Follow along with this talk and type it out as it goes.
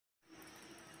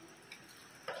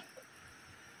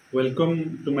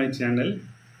Welcome to my channel.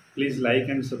 Please like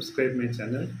and subscribe my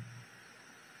channel.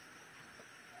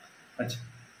 अच्छा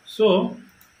सो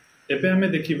एबे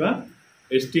हमें देखिबा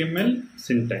HTML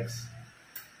syntax.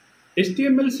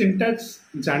 HTML syntax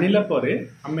जानिला परे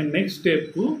हमें नेक्स्ट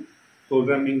स्टेप को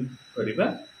प्रोग्रामिंग करिबा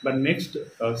बा नेक्स्ट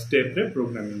स्टेप रे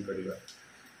प्रोग्रामिंग करिबा.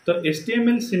 तो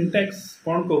HTML syntax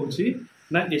कौन कहूची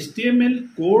ना HTML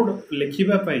कोड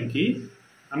लिखिबा पई कि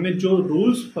हमें जो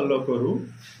रूल्स फॉलो करू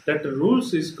that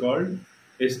rules is called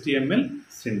HTML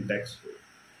syntax.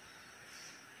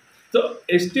 So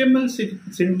HTML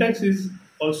syntax is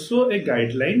also a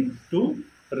guideline to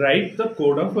write the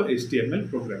code of HTML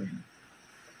programming.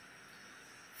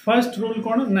 First rule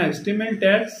कौन ना HTML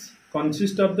tags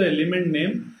consist of the element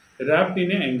name wrapped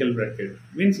in a angle bracket,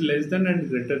 means less than and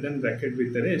greater than bracket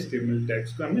भितर HTML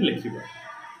tags को हमें लिखिबा.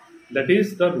 That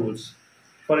is the rules.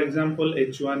 For example,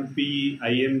 h1p,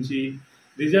 img,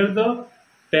 these are the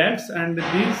tags and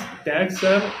these tags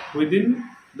are within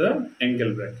the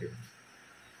angle bracket.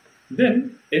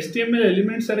 Then HTML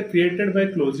elements are created by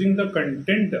closing the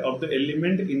content of the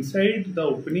element inside the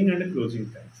opening and closing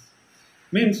tags.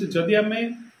 Means जदि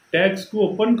हमें tags को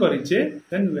open करिचे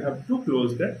then we have to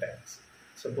close the tags.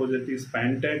 Suppose it is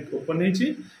span tag open है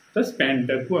तो span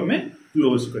tag को हमें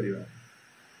close करिवा.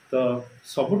 तो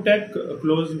सब tag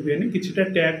close हुए नहीं किछटा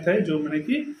टैग थाए जो माने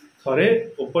कि थरे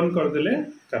ओपन कर देले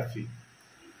काफी.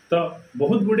 तो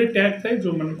बहुत गुडे टैग थाए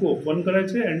जो मन को ओपन करा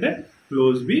जाए एंड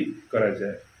क्लोज भी करा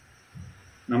जाए.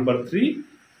 Number 3,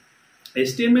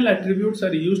 HTML attributes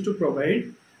are used to provide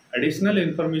additional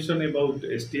information about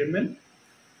HTML.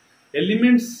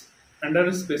 Elements and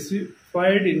are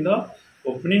specified in the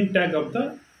opening tag of the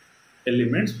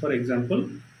elements. For example,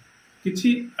 किछि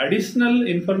additional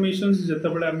informations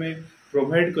जतबेला हमें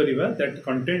प्रोवाइड करिवा दैट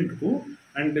कंटेंट को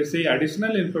and से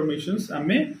additional informations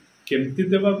हमें केमति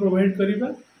देबा provide करिवा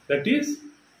that is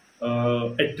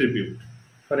attribute.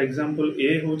 For example ए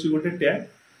होची गोटे tag,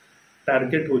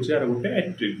 target होची are गोटे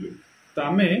एट्रिब्यूट. तो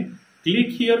हमें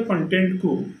क्लिक हियर कंटेंट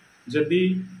को जदी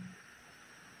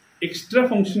extra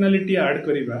functionality add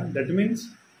करिवा that means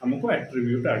हमको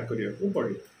एट्रिब्यूट ऐड करिया को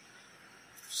पड़े.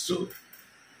 सो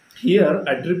here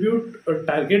attribute or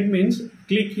target means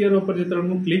click here ऊपर जितना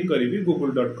मु क्लिक करीबी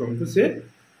google.com तो से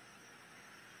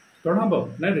कौन हबो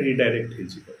ना redirect हे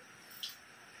जिवो.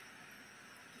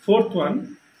 Fourth one,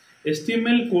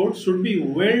 HTML code should be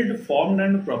well formed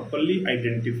and properly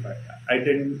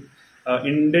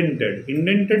indented.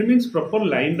 Indented means proper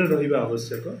line रे रहिबा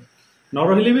आवश्यक. न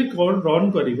रहिले भी कोड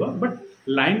रन करिबो बट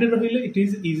लाइन रे रहिले it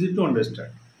is easy to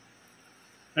understand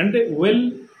and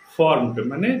well formed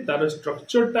माने तार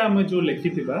स्ट्रक्चर टा हम जो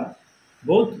लिखिथिबा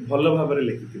बहुत भलो भाव रे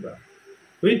लिखिथिबा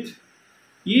with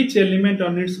each element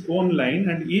on its own line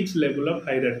and each level of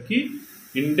hierarchy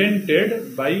indented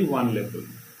by one level.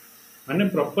 माने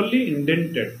properly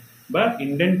indented बा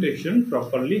indentation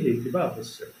properly हेतिबा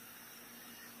आवश्यक.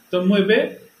 तो मु एबे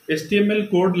HTML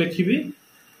कोड लिखिबी.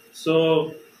 सो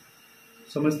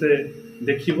समझते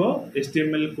देखिबो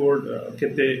HTML कोड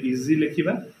केते इजी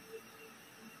लिखिबा.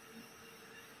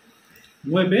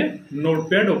 मुझे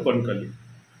नोटपैड ओपन कली.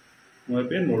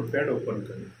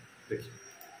 देखिए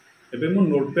एबे मु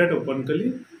नोटपैड ओपन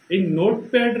कली. ए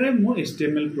नोटपैड रे मु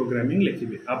HTML प्रोग्रामिंग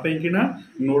लिखिबे. आपे कि ना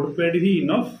नोटपैड ही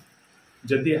इनफ.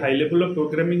 जदि high level of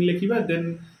programming लिखिबा then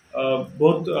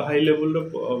बहुत high level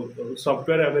of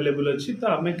software available अछि. तो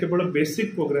आमे केवल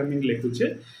बेसिक प्रोग्रामिंग लिखुचे.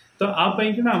 तो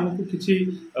आपे कि ना हमको किछि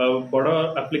बड़ा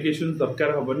एप्लीकेशंस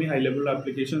दरकार हबनी. High level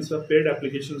applications paid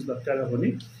applications दरकार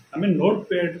हबनी. हमें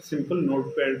नोटपैड सिंपल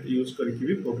नोटपैड यूज करके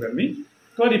भी प्रोग्रामिंग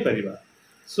करि परिबा.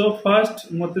 सो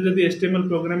फर्स्ट मते जदि HTML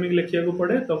प्रोग्रामिंग लिखिया को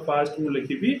पड़े तो फर्स्ट मु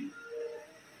लिखिबी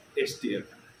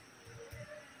HTML.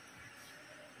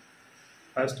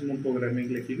 फर्स्ट मु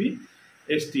प्रोग्रामिंग लिखिबी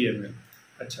HTML.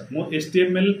 अच्छा मु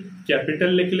HTML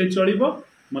कैपिटल लिखले चलिबो,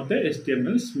 मते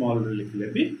HTML स्मॉल लिखले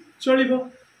भी चलिबो.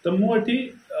 तो मु एठी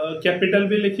कैपिटल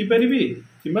भी लिखि परिबी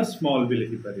किबा स्मॉल भी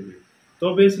लिखि परिबी. तो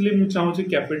ऑब्वियसली मु चाहू छी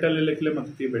कैपिटल लिखले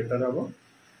मते बेटर हबो.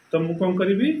 तो मु कोन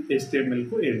करिबी HTML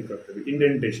को एड कर देबी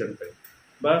इंडेंटेशन पे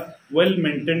बा वेल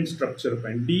मेंटेन्ड स्ट्रक्चर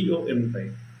पे DOM पे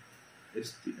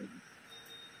HTML.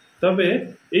 तबे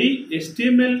एई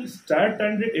HTML start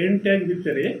and and tag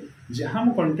भितरे जहां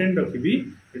मु कंटेंट रखिबी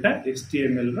एटा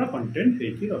HTML रा कंटेंट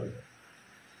हेकी रहबो.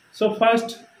 सो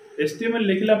फर्स्ट HTML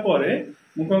लिखला परे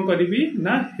मु कोन करिबी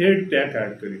ना head tag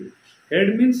add करिबी.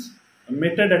 Head means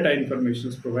Meta data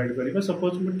इनफॉरमेशंस provide करिबा.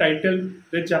 सपोज मु टाइटल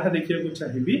रे चाहा देखिया को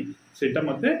चाहिबी सेटा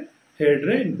मते हेड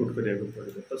रे इनपुट करिया को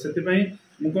पड़िबो. तो सेति पई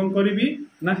मु कोन करिबी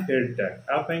ना हेड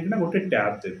टैग आ पई कि ना गोटे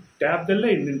टैब दे. टैब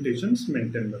देले इंडेंटेशंस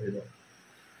मेंटेन रहइबो.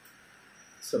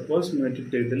 सपोज मु एटी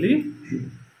दे देली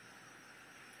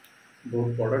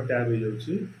बहुत बड़ टैब हो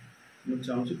जाउची मु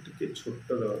चाहूँ टिके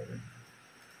छोट दवा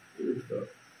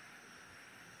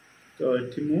तो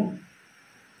ये मु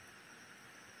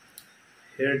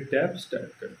हेड टैब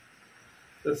स्टार्ट कर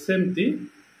तो सेमती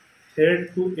हेड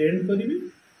को एंड करी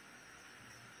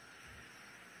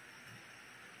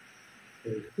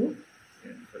हेड को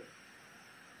एंड कर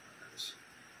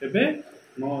एबे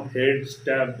मो हेड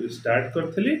टैब स्टार्ट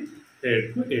करथली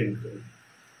हेड को एंड कर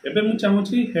एबे मु चाहूँ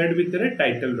हेड भितर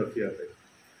टाइटल रखिया पे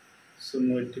सो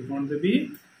मु एठी कोन देबी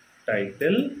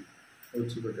टाइटल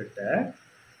होची गोटे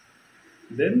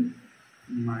टैग देन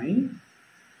माय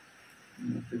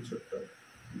मोटे छोट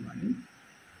माय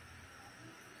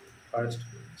फर्स्ट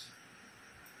पेज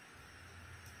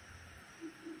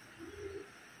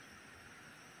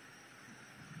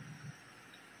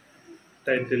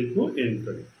टाइटल को एंड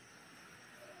करी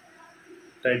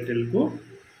टाइटल को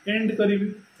एंड करी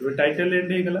टाइटल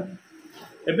एंड हो गला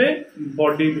एबे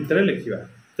बॉडी भितर लिखिबा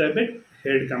तो एबे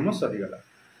हेड काम सरी गला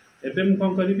एबे मु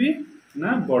कोन करबी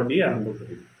ना बॉडी आरंभ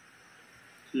करी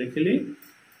लिखली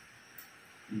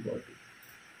बॉडी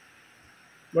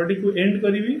बॉडी को एंड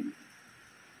करी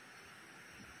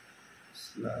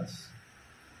स्लैश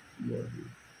बॉडी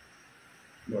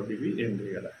बॉडी भी एंड हो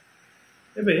गला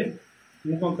एबे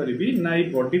मु कोन करबी ना ई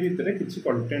बॉडी भितर किछि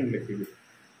content लिखिबी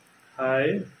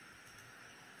hi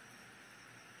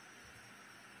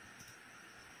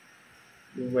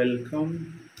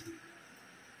welcome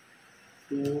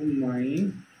to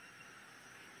my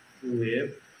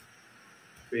web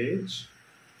page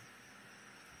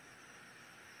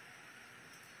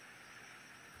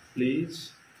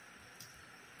please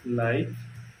like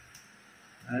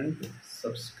and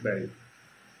subscribe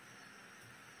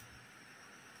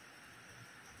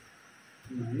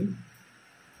my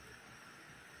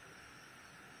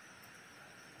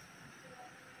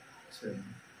channel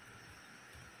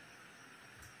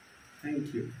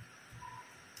thank you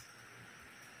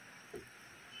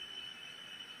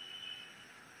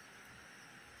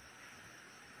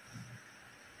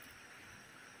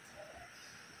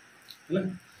ହେଲା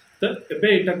तो एबे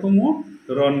एटा को मु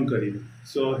रन करी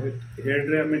सो हेड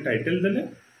रे हमें टाइटल देले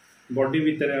बॉडी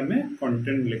भीतर हमें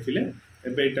कंटेंट लिखिले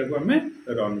एबे एटा को हमें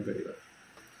रन करिवा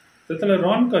तो तले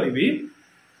रन करबी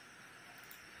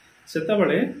सेता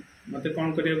बळे मते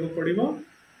कोन करिया को पड़िबो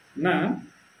ना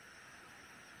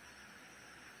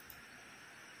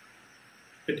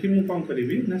एठी मु कोन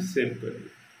करबी ना सेव करबी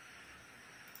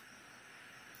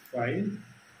फाइल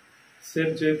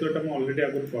सेव जेतो एटा मु ऑलरेडी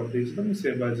आगर कर देछि तो मु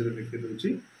सेव आज रे देखे दोछि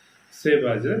सेव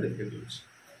आज रे देखे दोछि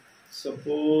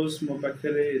सपोज मो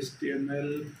पाखरे html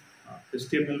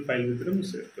फाइल भीतर मु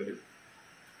सेव करबी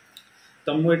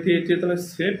तो मु एठी एठी तले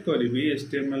सेव करबी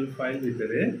html फाइल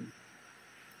भीतर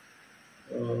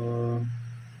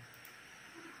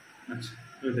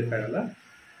अच्छा ये देखा गला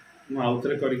मु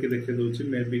आउतरे करके देखे दोछि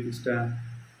मे बी किछटा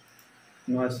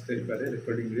नॉइस करि पारे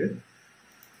रिकॉर्डिंग रे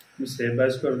मु सेव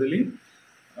एज कर देली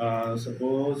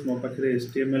सपोज मो पाखरे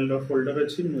html रो फोल्डर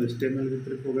अछि मु html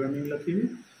भीतर प्रोग्रामिंग लिखिबी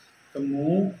तो मु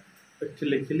एठी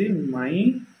लिखली my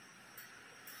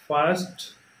first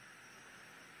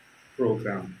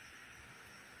program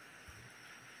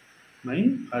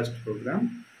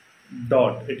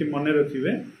dot eighty मने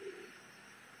रखिबे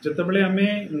जते बळे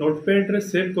हमें नोटपैड रे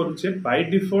सेव करूचे बाय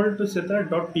डिफॉल्ट सेता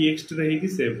 .txt रही की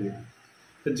सेव हुए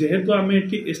तो जेहेतु हमें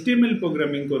एटी html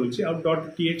प्रोग्रामिंग करूचे आ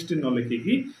 .txt न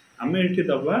लिखिकी हमें एटी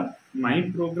दबा my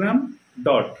program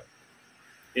dot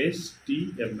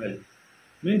html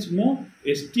means मो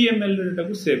html रेटा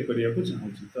को सेव करिया को चाहू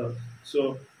छी तो सो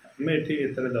हमें एटी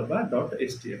एतरे दबा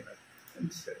 .html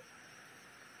सेव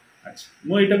अच्छा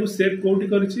मो एटा को सेव कोठी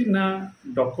करछि ना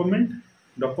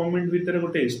डॉक्यूमेंट भीतर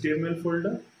गोटे html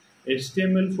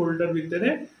फोल्डर भीतर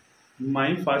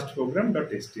माय फर्स्ट प्रोग्राम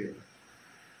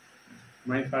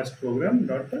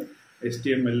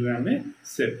 .html रे हमें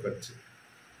सेव करछि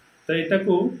तो एटा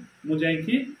को मु जाई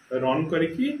कि रन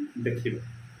करिकी देखिबो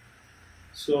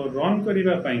सो रन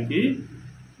करिबा पई कि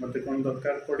मते कोन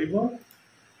दरकार पड़िबो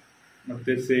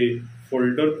मते से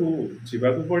फोल्डर को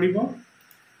जीवा को पड़िबो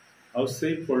आ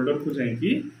से फोल्डर को जाई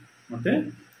कि मते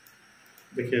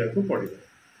देखिया को पड़िबो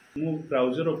मु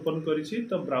ब्राउजर ओपन करिछि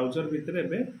तो ब्राउजर भीतर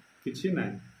एबे किछि नै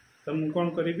तो मु कोन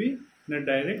करिवि ना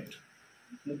डायरेक्ट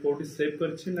मु कोठी सेव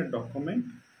करछि ना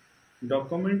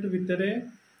डॉक्यूमेंट भीतर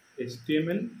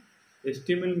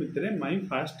html भीतर my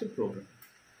first programme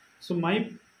so my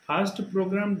first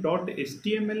programme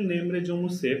 .html name रे जो मु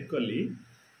सेव कली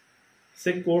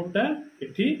से कोडटा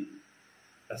एठी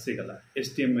आसी गला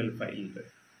html फाइल रे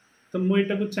तो मु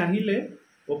एटा को चाहिए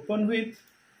ओपन विथ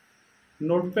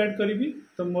नोटपैड करी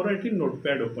तो मोर ये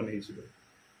नोटपैड ओपन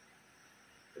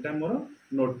हो मोर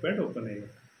नोटपैड ओपन हो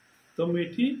तो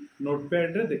मुझे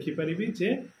नोटपैड रे देखिपारि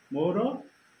जे मोर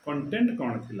कंटेंट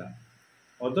कौन थिला।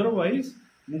 अदरवाइज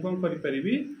मु कौन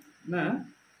करि ना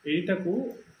एटा को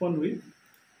ओपन विथ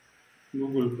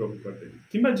गूगल क्रोम कर देबी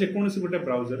किंबा जेकोसी गोटे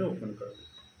ब्राउजर ओपन कर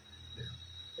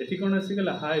देबी। एठी कौन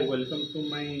आसीगला hi welcome to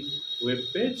my web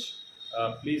page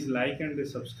please like and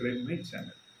subscribe my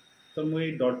channel. तो मुझे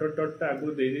डॉट डॉट डॉट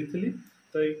आगु दे देइथिली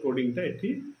तो ये कोडिंगटा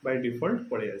एठी बाय डिफॉल्ट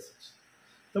पड़े आसी।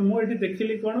 तो मुझे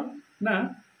देखिली कौन ना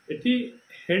एठी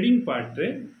हेडिंग पार्ट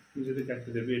रे मुझे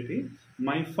काटी देबी एठी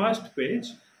माय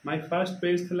फर्स्ट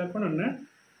पेज थला कौन ना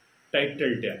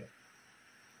टाइटल टैग।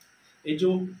 ये जो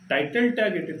टाइटल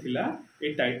टैग एटी थिला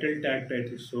ए टाइटल टैग टा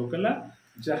एटी शो कला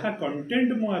जहा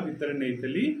कंटेंट मु आ भीतर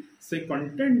नेइतली से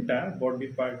कंटेंट टा बॉडी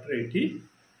पार्ट रे एटी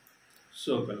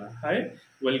शो कला hi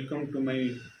welcome to my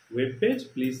web page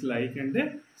please like and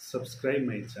subscribe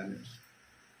my channel.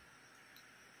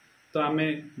 तो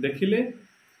आमे देखिले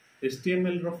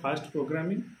HTML रो फास्ट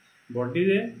प्रोग्रामिंग बॉडी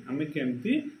रे आमे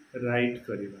केमती right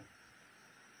करिवा।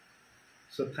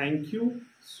 So thank you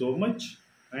so much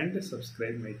and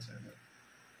subscribe my channel.